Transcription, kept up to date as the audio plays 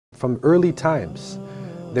from early times,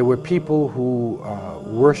 there were people who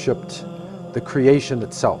worshipped the creation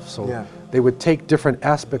itself. So Yeah. they would take different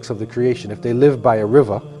aspects of the creation. If they lived by a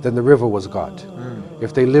river, then the river was God.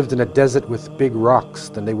 If they lived in a desert with big rocks,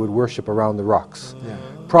 then they would worship around the rocks. Yeah.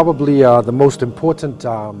 Probably the most important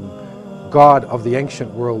god of the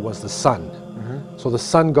ancient world was the sun. So the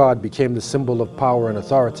sun god became the symbol of power and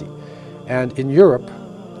authority. And in Europe,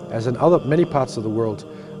 as in many parts of the world,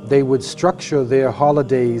 they would structure their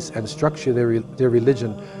holidays and structure their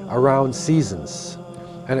religion around seasons.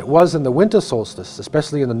 And it was in the winter solstice,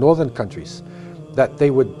 especially in the northern countries, that they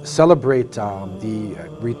would celebrate the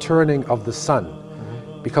returning of the sun.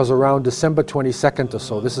 Because around December 22nd or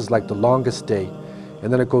so, this is like the longest day, and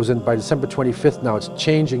then it goes in by December 25th now, it's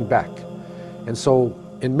changing back. And so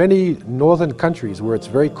in many northern countries where it's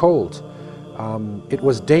very cold, it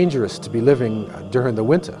was dangerous to be living during the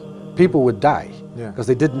winter. People would die because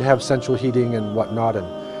they didn't have central heating and whatnot.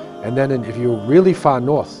 And then if you're really far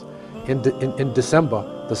north, in December,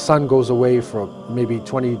 the sun goes away for maybe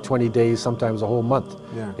 20 days, sometimes a whole month.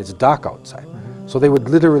 Yeah. It's dark outside. So they would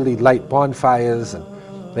literally light bonfires, and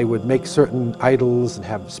they would make certain idols and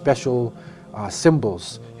have special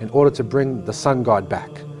symbols in order to bring the sun god back.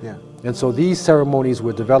 Yeah. And so these ceremonies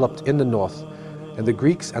were developed in the north, and the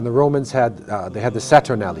Greeks and the Romans had the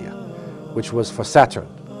Saturnalia, which was for Saturn,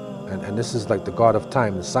 and this is like the god of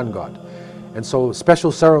time, the sun god. And so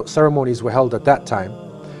special ceremonies were held at that time,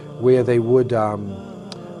 where they would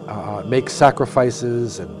make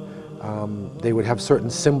sacrifices, and they would have certain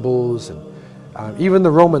symbols, and even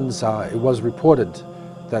the Romans, it was reported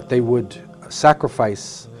that they would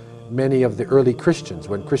sacrifice many of the early Christians.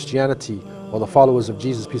 When Christianity, or the followers of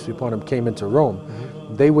Jesus, peace be upon him, came into Rome,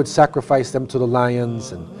 they would sacrifice them to the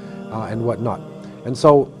lions and whatnot. And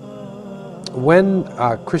so when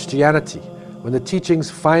Christianity, when the teachings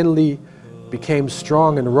finally became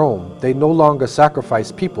strong in Rome, they no longer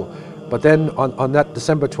sacrificed people. But then on that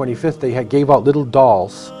December 25th, they gave out little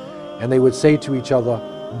dolls, and they would say to each other,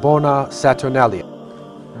 Bona Saturnalia,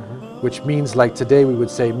 which means, like today we would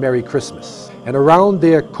say, Merry Christmas. And around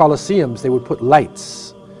their Colosseums, they would put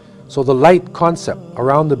lights. So the light concept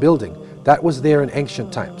around the building, that was there in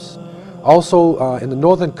ancient times. Also, in the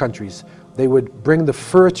northern countries, they would bring the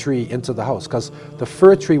fir tree into the house, because the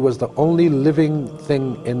fir tree was the only living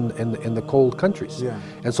thing in the cold countries. Yeah.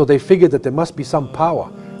 And so they figured that there must be some power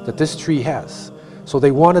that this tree has. So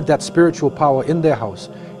they wanted that spiritual power in their house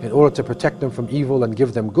in order to protect them from evil and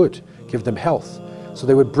give them good, give them health. So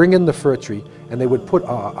they would bring in the fir tree, and they would put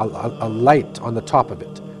a light on the top of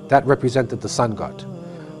it. That represented the sun god.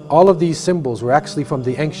 All of these symbols were actually from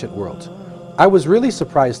the ancient world. I was really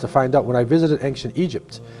surprised to find out when I visited ancient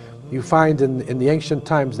Egypt. You find in the ancient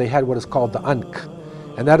times they had what is called the Ankh,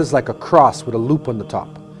 and that is like a cross with a loop on the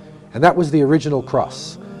top. And that was the original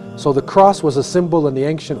cross. So the cross was a symbol in the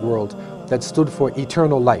ancient world that stood for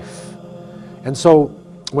eternal life. And so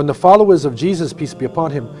when the followers of Jesus, peace be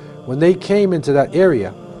upon him, when they came into that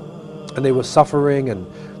area and they were suffering and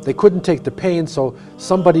they couldn't take the pain, so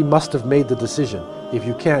somebody must have made the decision, if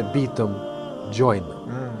you can't beat them, join them.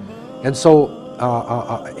 And so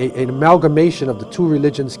an amalgamation of the two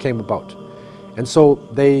religions came about. And so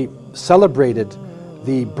they celebrated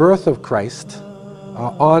the birth of Christ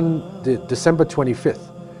on December 25th.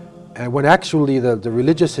 And when actually the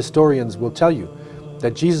religious historians will tell you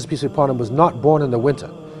that Jesus, peace be upon him, was not born in the winter.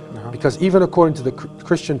 Because even according to the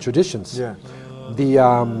Christian traditions, the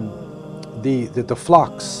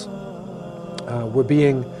flocks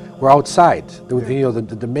were outside,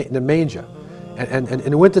 the manger. And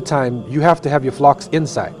in the wintertime, you have to have your flocks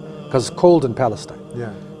inside, because it's cold in Palestine.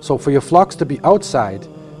 So for your flocks to be outside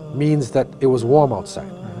means that it was warm outside.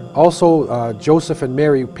 Also, Joseph and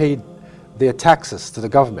Mary paid their taxes to the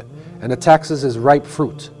government, and the taxes is ripe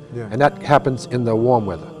fruit, and that happens in the warm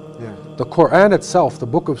weather. The Quran itself, the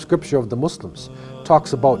book of scripture of the Muslims,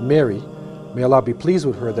 talks about Mary, may Allah be pleased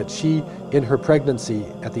with her, that she, in her pregnancy,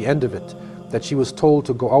 at the end of it, that she was told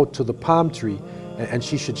to go out to the palm tree and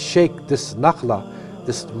she should shake this nakhla,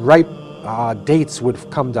 this ripe dates would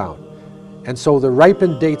come down. And so the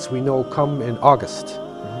ripened dates, we know, come in August.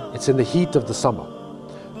 It's in the heat of the summer.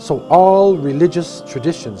 So all religious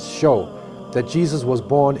traditions show that Jesus was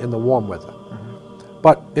born in the warm weather.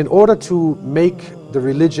 But in order to make the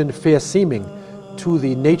religion fair-seeming to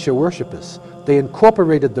the nature worshippers, they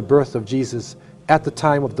incorporated the birth of Jesus at the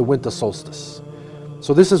time of the winter solstice.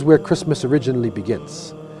 So this is where Christmas originally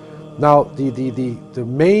begins. Now, the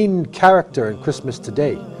main character in Christmas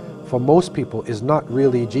today, for most people, is not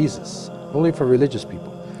really Jesus, only for religious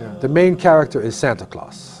people. The main character is Santa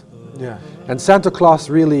Claus. And Santa Claus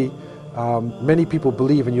really, many people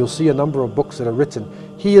believe, and you'll see a number of books that are written,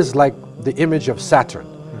 he is like the image of Saturn,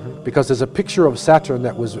 because there's a picture of Saturn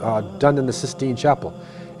that was done in the Sistine Chapel,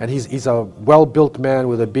 and he's a well-built man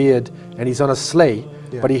with a beard, and he's on a sleigh,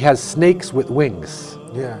 but he has snakes with wings.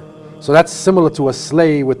 Yeah. So that's similar to a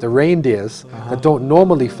sleigh with the reindeers that don't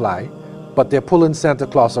normally fly, but they're pulling Santa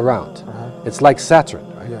Claus around. It's like Saturn,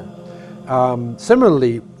 right? Yeah.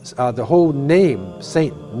 Similarly, the whole name,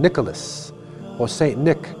 Saint Nicholas, or Saint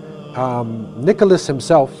Nick, Nicholas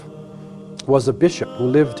himself was a bishop who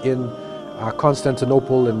lived in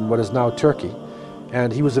Constantinople in what is now Turkey.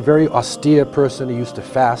 And he was a very austere person. He used to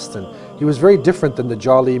fast, and he was very different than the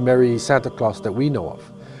jolly, merry Santa Claus that we know of.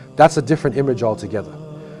 That's a different image altogether.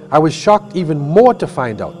 I was shocked even more to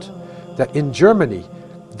find out that in Germany,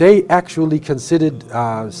 they actually considered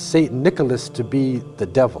Saint Nicholas to be the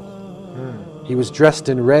devil. He was dressed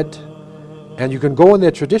in red, and you can go in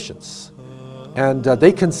their traditions. And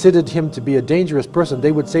they considered him to be a dangerous person.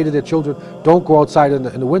 They would say to their children, don't go outside in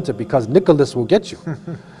the winter because Nicholas will get you.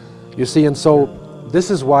 You see, and so this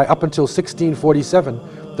is why up until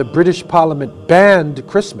 1647, the British Parliament banned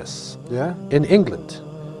Christmas in England.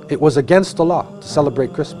 It was against the law to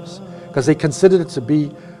celebrate Christmas because they considered it to be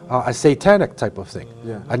a satanic type of thing,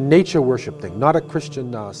 a nature worship thing, not a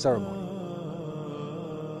Christian ceremony.